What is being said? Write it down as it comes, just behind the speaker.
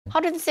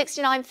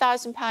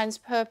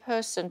£169,000 per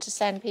person to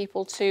send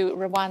people to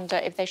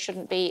Rwanda if they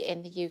shouldn't be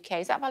in the UK.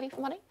 Is that value for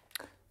money?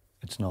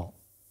 It's not.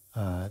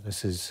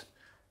 This is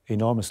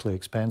enormously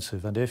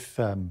expensive. And if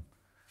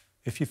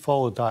you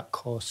followed that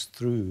cost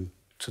through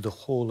to the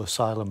whole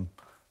asylum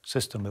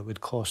system, it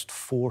would cost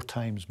 4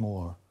 times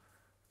more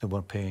than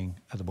we're paying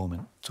at the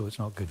moment. So it's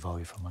not good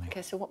value for money.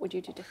 OK, so what would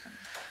you do differently?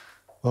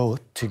 Well,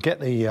 to get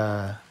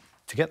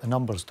the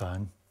numbers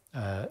down,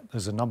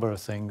 there's a number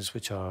of things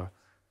which are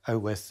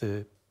out with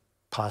the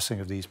passing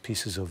of these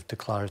pieces of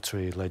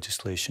declaratory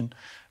legislation.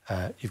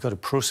 You've got to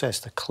process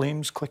the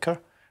claims quicker,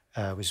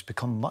 which has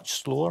become much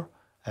slower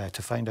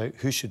to find out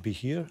who should be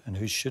here and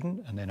who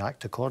shouldn't, and then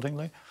act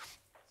accordingly.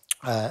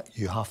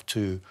 You have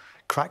to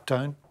crack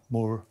down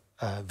more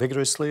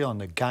vigorously on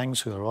the gangs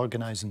who are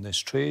organising this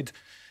trade.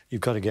 You've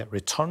got to get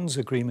returns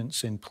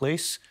agreements in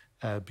place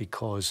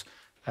because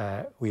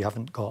we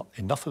haven't got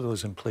enough of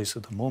those in place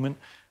at the moment.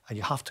 And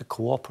you have to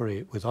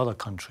cooperate with other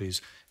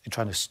countries in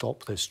trying to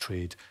stop this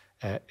trade.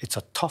 It's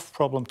a tough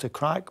problem to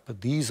crack,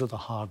 but these are the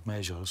hard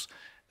measures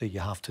that you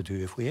have to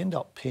do. If we end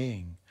up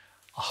paying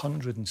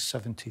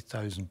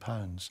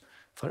 £170,000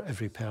 for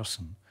every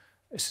person,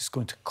 this is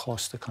going to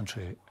cost the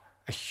country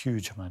a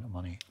huge amount of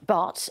money.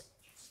 But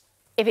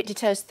if it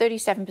deters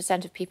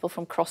 37% of people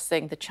from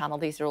crossing the channel,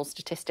 these are all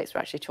statistics,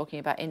 we're actually talking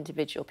about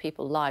individual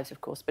people's lives,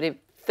 of course, but if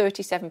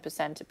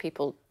 37% of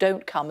people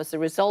don't come as a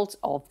result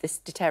of this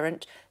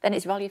deterrent, then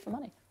it's value for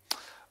money.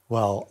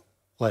 Well,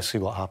 let's see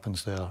what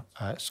happens there.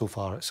 So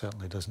far, it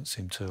certainly doesn't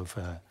seem to have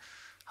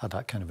had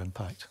that kind of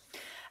impact.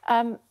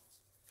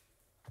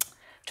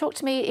 Talk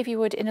to me, if you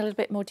would, in a little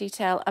bit more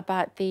detail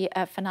about the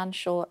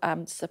financial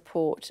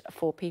support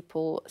for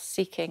people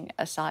seeking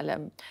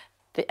asylum.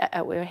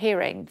 We're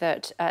hearing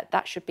that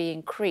that should be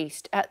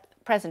increased. At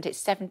present,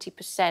 it's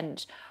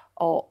 70%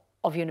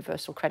 of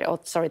universal credit. Or,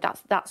 sorry,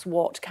 that's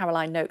what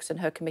Caroline Noakes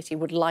and her committee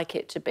would like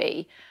it to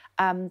be.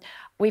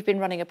 We've been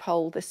running a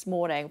poll this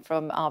morning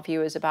from our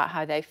viewers about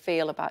how they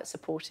feel about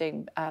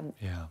supporting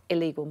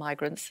illegal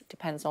migrants.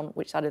 Depends on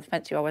which side of the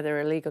fence you are, whether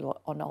they're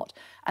illegal or not.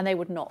 And they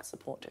would not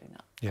support doing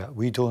that. Yeah,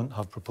 we don't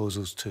have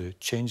proposals to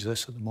change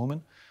this at the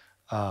moment.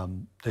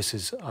 This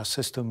is a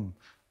system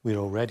we're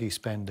already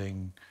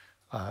spending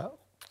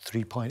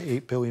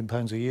 £3.8 billion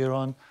a year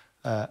on,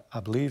 I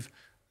believe,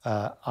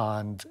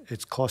 and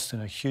it's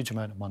costing a huge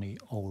amount of money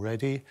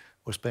already.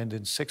 We're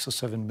spending £6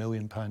 or £7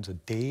 million a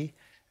day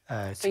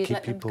to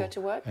keep people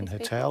in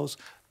hotels.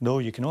 No,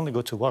 you can only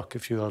go to work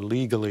if you are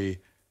legally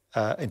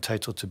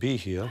entitled to be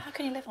here. How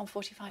can you live on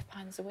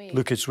 £45 a week?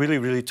 Look, it's really,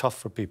 really tough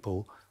for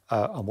people.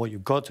 And what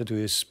you've got to do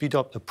is speed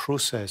up the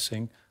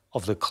processing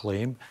of the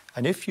claim.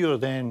 And if you're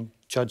then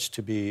judged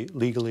to be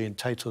legally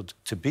entitled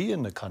to be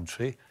in the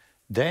country,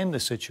 then the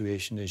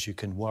situation is you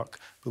can work.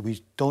 But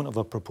we don't have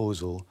a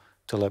proposal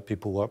to let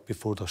people work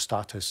before their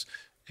status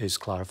is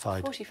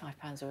clarified.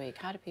 £45 a week,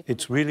 how do people...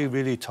 It's really,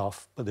 really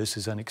tough, but this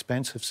is an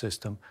expensive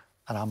system,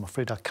 and I'm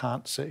afraid I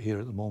can't sit here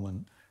at the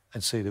moment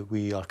and say that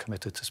we are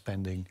committed to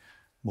spending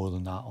more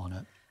than that on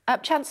it.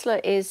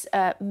 Chancellor is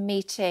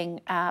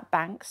meeting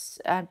banks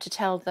to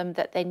tell them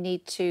that they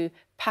need to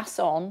pass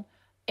on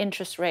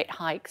interest rate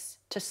hikes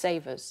to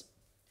savers.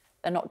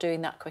 They're not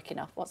doing that quick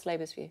enough. What's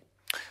Labour's view?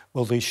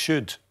 Well, they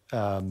should,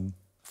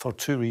 for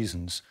 2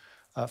 reasons.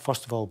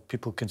 First of all,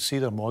 people can see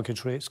their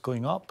mortgage rates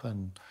going up,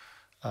 and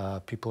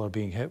people are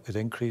being hit with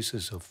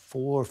increases of £400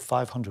 or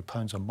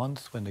 £500 a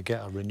month when they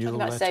get a renewal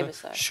letter.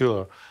 Savers, though.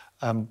 Sure.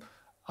 And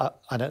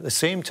at the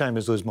same time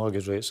as those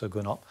mortgage rates are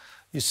going up,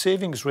 your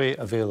savings rate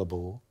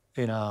available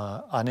in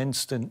an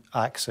instant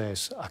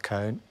access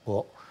account,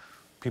 what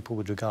people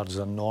would regard as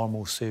a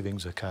normal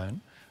savings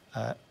account,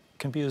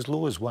 can be as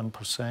low as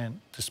 1%,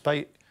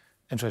 despite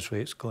interest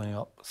rates going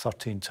up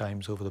 13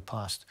 times over the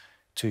past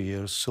 2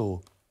 years.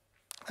 So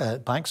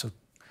banks have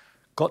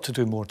got to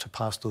do more to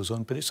pass those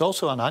on, but it's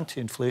also an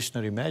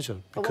anti-inflationary measure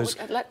because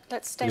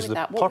let's stay with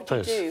that. What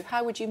would you do?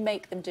 How would you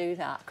make them do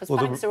that? Because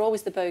banks are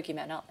always the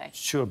bogeymen, aren't they?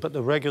 Sure, but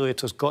the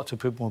regulator's got to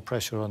put more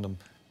pressure on them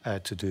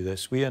to do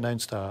this. We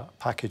announced a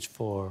package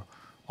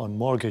on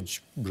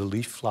mortgage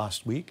relief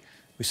last week.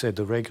 We said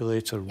the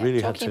regulator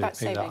really had to make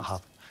that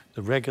happen.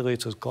 The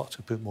regulator's got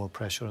to put more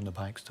pressure on the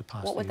banks to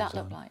pass. What would that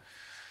look like?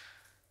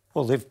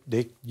 Well,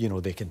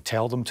 they can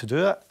tell them to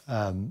do it.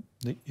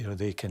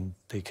 They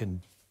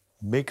can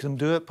make them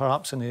do it,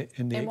 perhaps in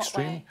the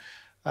extreme.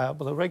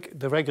 Well,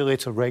 the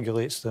regulator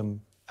regulates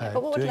them.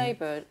 But what would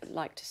Labour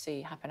like to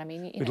see happen? I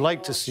mean, we'd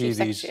like to see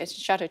these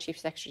Shadow Chief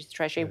Secretary of the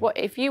Treasury. What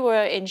if you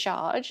were in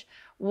charge?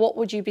 What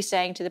would you be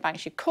saying to the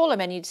banks? You'd call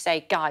them and you'd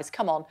say, "Guys,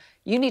 come on,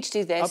 you need to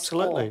do this."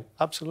 Absolutely,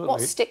 absolutely.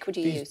 What stick would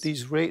you use?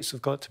 These rates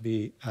have got to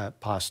be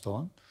passed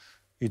on.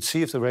 You'd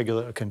see if the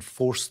regulator can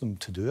force them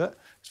to do it.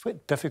 It's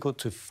quite difficult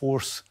to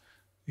force,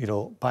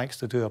 banks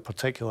to do a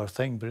particular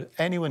thing, but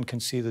anyone can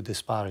see the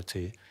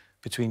disparity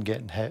between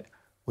getting hit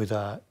with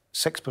a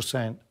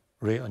 6%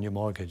 rate on your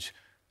mortgage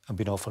and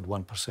being offered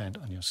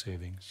 1% on your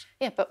savings.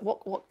 Yeah, but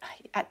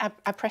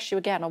I press you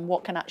again on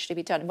what can actually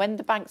be done. When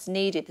the banks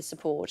needed the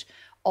support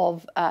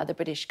of the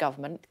British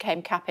government,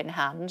 came cap in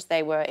hand,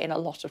 they were in a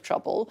lot of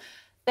trouble.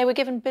 They were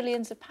given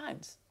billions of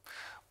pounds.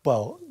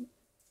 Well,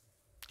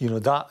 you know,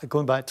 that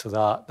going back to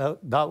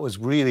that was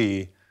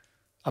really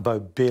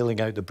about bailing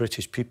out the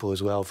British people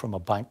as well from a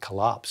bank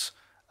collapse.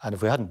 And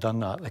if we hadn't done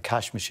that, the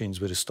cash machines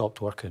would have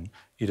stopped working.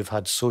 You'd have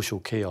had social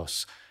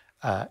chaos.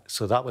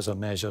 So that was a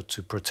measure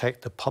to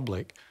protect the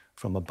public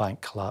from a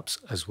bank collapse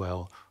as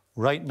well.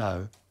 Right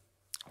now,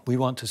 we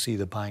want to see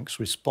the banks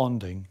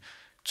responding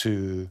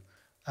to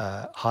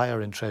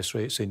higher interest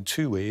rates in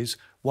two ways.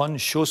 One,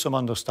 show some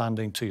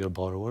understanding to your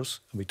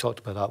borrowers, and we talked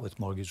about that with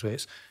mortgage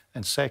rates.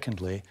 And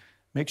secondly,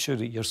 make sure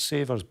that your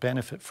savers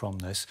benefit from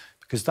this,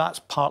 because that's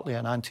partly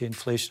an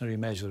anti-inflationary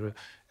measure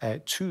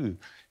too.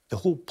 The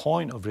whole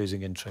point of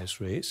raising interest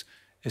rates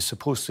is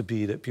supposed to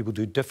be that people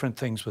do different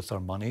things with their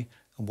money,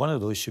 and one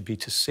of those should be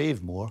to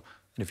save more.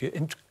 And if you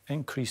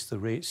increase the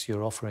rates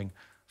you're offering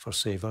for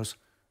savers,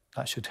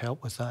 that should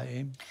help with that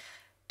aim.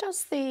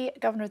 Does the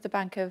Governor of the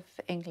Bank of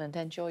England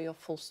enjoy your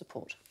full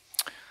support?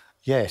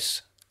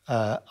 Yes.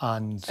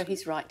 And so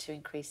he's right to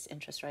increase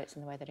interest rates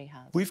in the way that he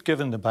has? We've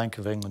given the Bank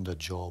of England a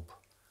job,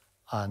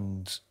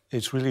 and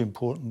it's really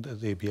important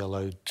that they be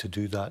allowed to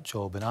do that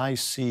job. And I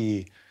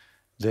see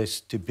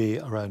this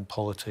debate around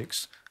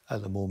politics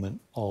at the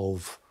moment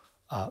of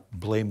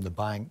blame the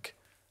bank.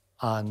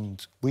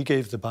 And we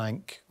gave the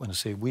bank, when I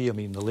say we, I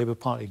mean the Labour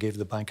Party gave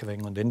the Bank of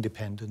England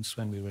independence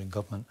when we were in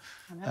government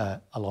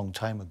a long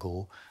time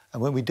ago.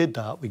 And when we did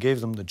that, we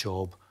gave them the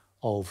job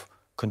of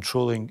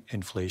controlling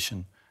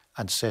inflation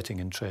and setting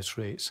interest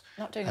rates.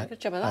 Not doing a good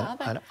job of that, are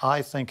they? And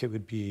I think it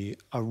would be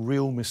a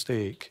real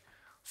mistake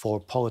for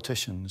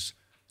politicians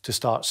to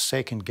start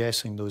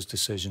second-guessing those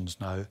decisions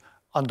now,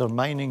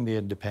 undermining the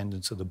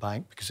independence of the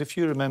bank. Because if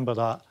you remember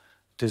that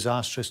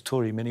disastrous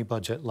Tory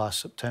mini-budget last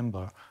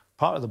September,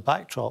 part of the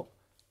backdrop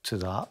to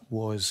that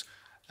was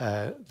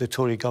the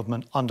Tory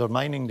government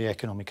undermining the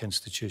economic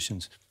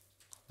institutions,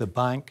 the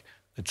bank,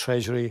 the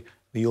Treasury,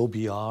 the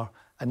OBR,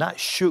 and that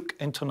shook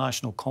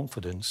international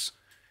confidence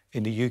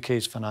in the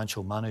UK's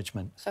financial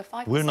management. So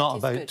 5% we're not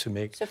is about good. to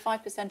make... So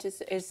 5%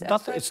 is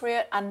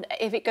appropriate, and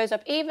if it goes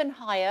up even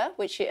higher,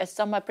 which as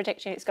some are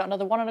predicting it's got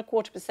another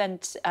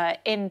 1.25%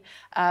 in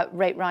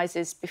rate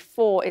rises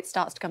before it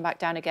starts to come back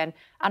down again,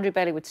 Andrew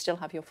Bailey would still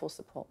have your full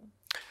support.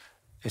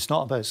 It's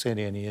not about saying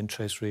any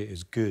interest rate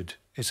is good.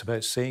 It's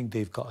about saying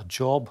they've got a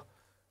job,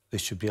 they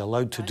should be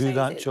allowed to do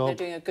that job.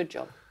 They're doing a good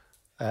job.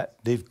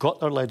 They've got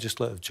their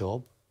legislative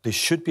job. They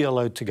should be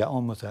allowed to get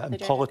on with it. And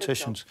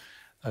politicians...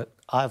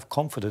 I have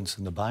confidence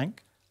in the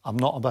bank. I'm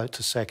not about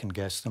to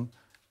second-guess them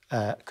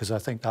because I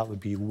think that would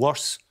be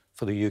worse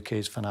for the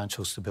UK's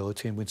financial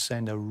stability and would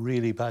send a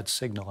really bad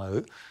signal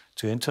out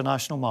to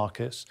international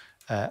markets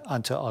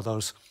and to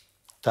others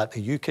that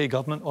the UK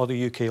government or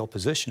the UK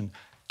opposition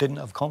didn't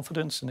have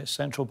confidence in its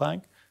central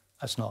bank.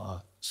 That's not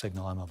a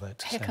signal I'm about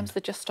to send. Here comes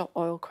the Just Stop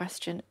Oil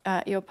question.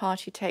 Your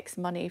party takes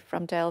money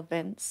from Dale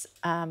Vince,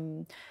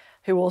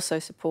 who also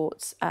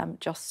supports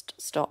Just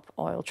Stop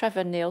Oil.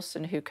 Trevor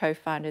Nielsen, who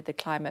co-founded the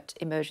Climate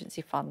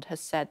Emergency Fund, has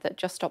said that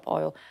Just Stop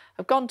Oil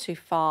have gone too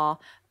far.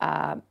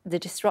 The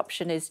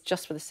disruption is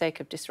just for the sake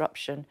of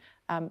disruption.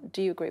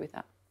 Do you agree with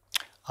that?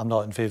 I'm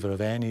not in favour of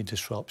any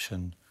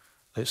disruption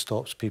that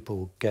stops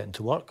people getting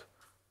to work,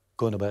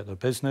 going about their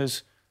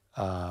business,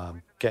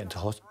 getting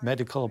to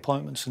medical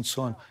appointments and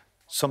so on.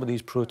 Some of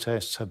these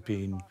protests have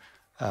been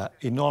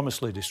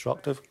enormously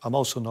destructive. I'm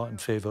also not in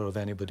favour of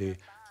anybody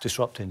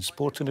disrupting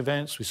sporting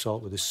events. We saw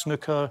it with the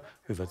snooker.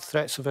 We've had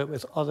threats of it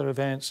with other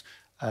events.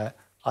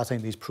 I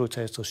think these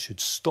protesters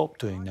should stop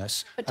doing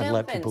this and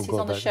let people go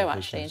about their business. But Dale Vince, he's on the show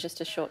actually in just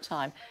a short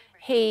time.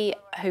 He,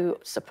 who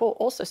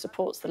also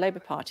supports the Labour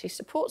Party,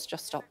 supports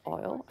Just Stop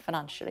Oil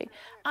financially,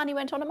 and he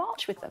went on a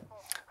march with them.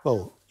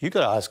 Well, you've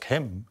got to ask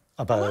him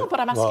about... No, but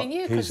I'm asking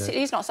you, because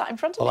he's not sat in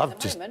front of me at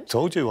the moment. Well, I've just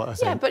told you what I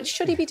think. Yeah, but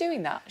should he be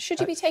doing that? Should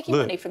he be taking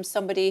money from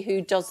somebody who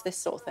does this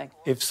sort of thing?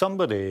 If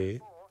somebody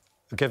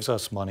gives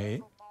us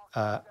money,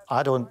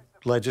 I don't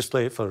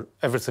legislate for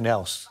everything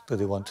else that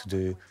they want to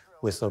do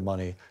with their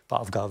money,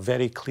 but I've got a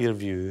very clear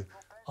view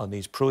on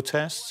these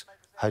protests,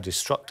 how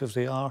destructive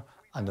they are,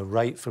 and the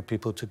right for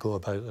people to go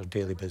about their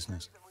daily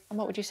business. And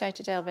what would you say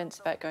to Dale Vince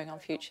about going on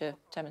future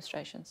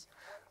demonstrations?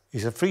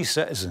 He's a free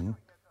citizen.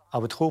 I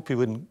would hope he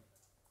wouldn't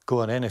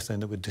go on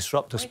anything that would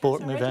disrupt a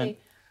sporting event.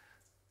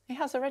 He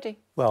has already.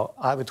 Well,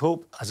 I would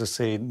hope, as I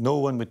say, no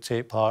one would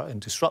take part in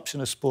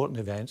disruption of sporting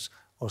events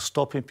or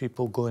stopping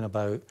people going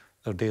about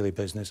their daily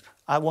business.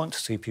 I want to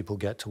see people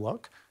get to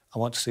work. I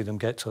want to see them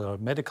get to their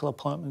medical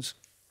appointments.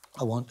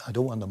 I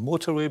don't want the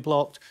motorway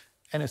blocked,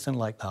 anything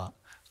like that.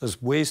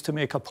 There's ways to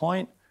make a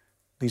point.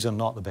 These are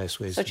not the best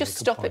ways to make a point. So just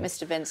stop it,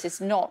 Mr Vince.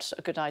 It's not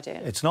a good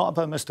idea. It's not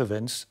about Mr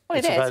Vince. Well,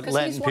 it is,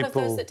 because he's one of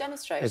those that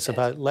demonstrated. It's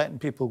about letting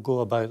people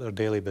go about their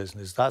daily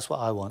business. That's what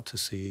I want to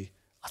see.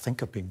 I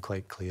think I've been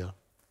quite clear.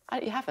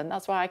 You haven't.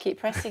 That's why I keep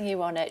pressing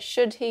you on it.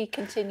 Should he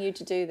continue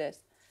to do this?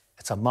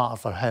 It's a matter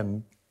for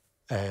him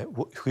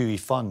who he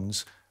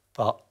funds,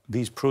 but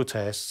these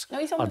protests No,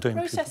 he's on the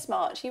protest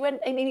march. He went.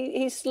 I mean,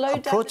 he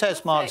slowed down. A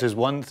protest march is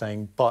one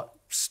thing, but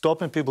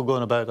stopping people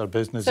going about their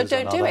business is another.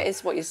 So don't do it,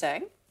 is what you're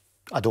saying?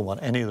 I don't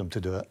want any of them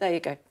to do it. There you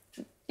go.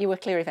 you were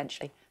clear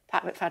eventually.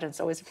 Pat McFadden, it's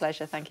always a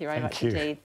pleasure. Thank you very much indeed.